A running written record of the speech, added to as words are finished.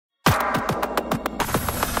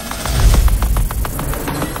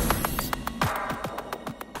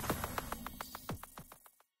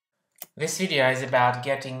This video is about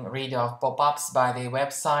getting rid of pop-ups by the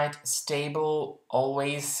website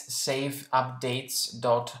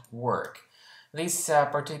Stablealwayssafeupdates.work. This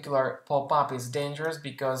particular pop-up is dangerous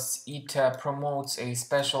because it promotes a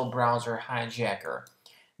special browser hijacker.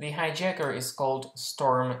 The hijacker is called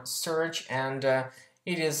Storm Surge, and it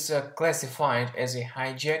is classified as a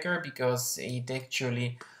hijacker because it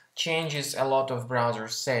actually changes a lot of browser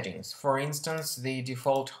settings. For instance, the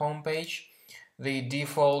default homepage, the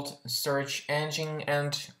default search engine,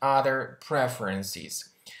 and other preferences.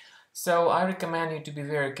 So I recommend you to be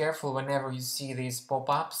very careful whenever you see these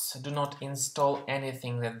pop-ups. Do not install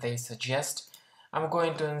anything that they suggest. I'm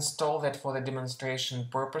going to install that for the demonstration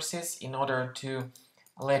purposes in order to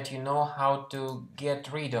let you know how to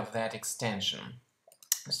get rid of that extension.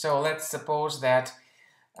 So let's suppose that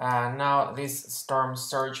now this Storm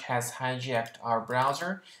Surge has hijacked our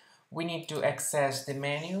browser. We need to access the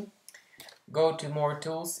menu. Go to More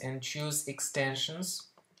Tools and choose Extensions,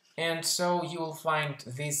 and so you will find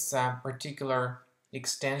this particular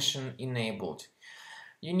extension enabled.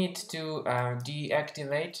 You need to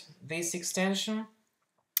deactivate this extension,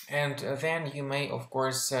 and then you may of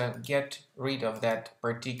course get rid of that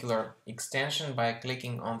particular extension by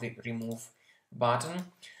clicking on the Remove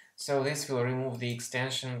button. So this will remove the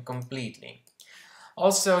extension completely.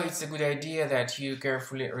 Also, it's a good idea that you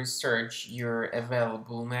carefully research your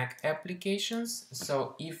available Mac applications.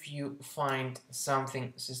 So if you find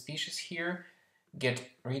something suspicious here, get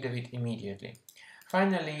rid of it immediately.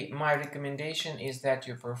 Finally, my recommendation is that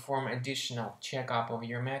you perform additional checkup of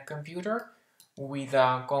your Mac computer with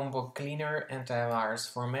a Combo Cleaner antivirus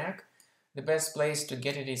for Mac. The best place to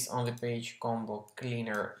get it is on the page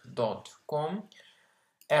combocleaner.com.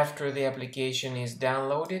 After the application is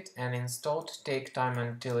downloaded and installed, take time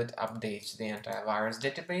until it updates the antivirus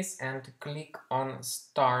database and click on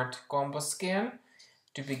Start Combo Scan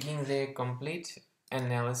to begin the complete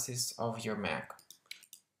analysis of your Mac.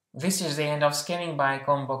 This is the end of scanning by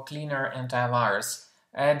Combo Cleaner Antivirus.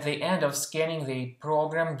 At the end of scanning, the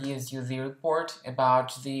program gives you the report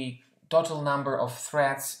about the total number of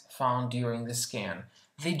threats found during the scan.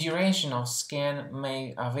 The duration of scan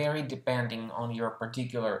may vary depending on your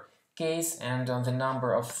particular case and on the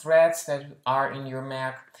number of threads that are in your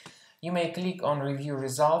Mac. You may click on Review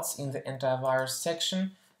Results in the antivirus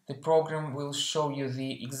section. The program will show you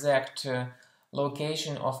the exact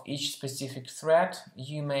location of each specific thread.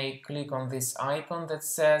 You may click on this icon that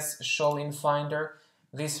says Show in Finder.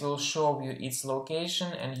 This will show you its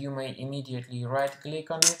location, and you may immediately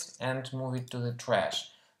right-click on it and move it to the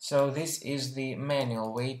trash. So this is the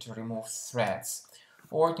manual way to remove threads.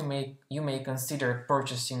 Or you may consider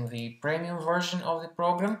purchasing the premium version of the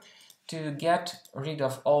program to get rid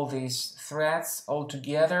of all these threads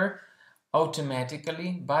altogether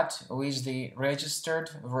automatically, but with the registered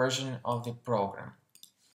version of the program.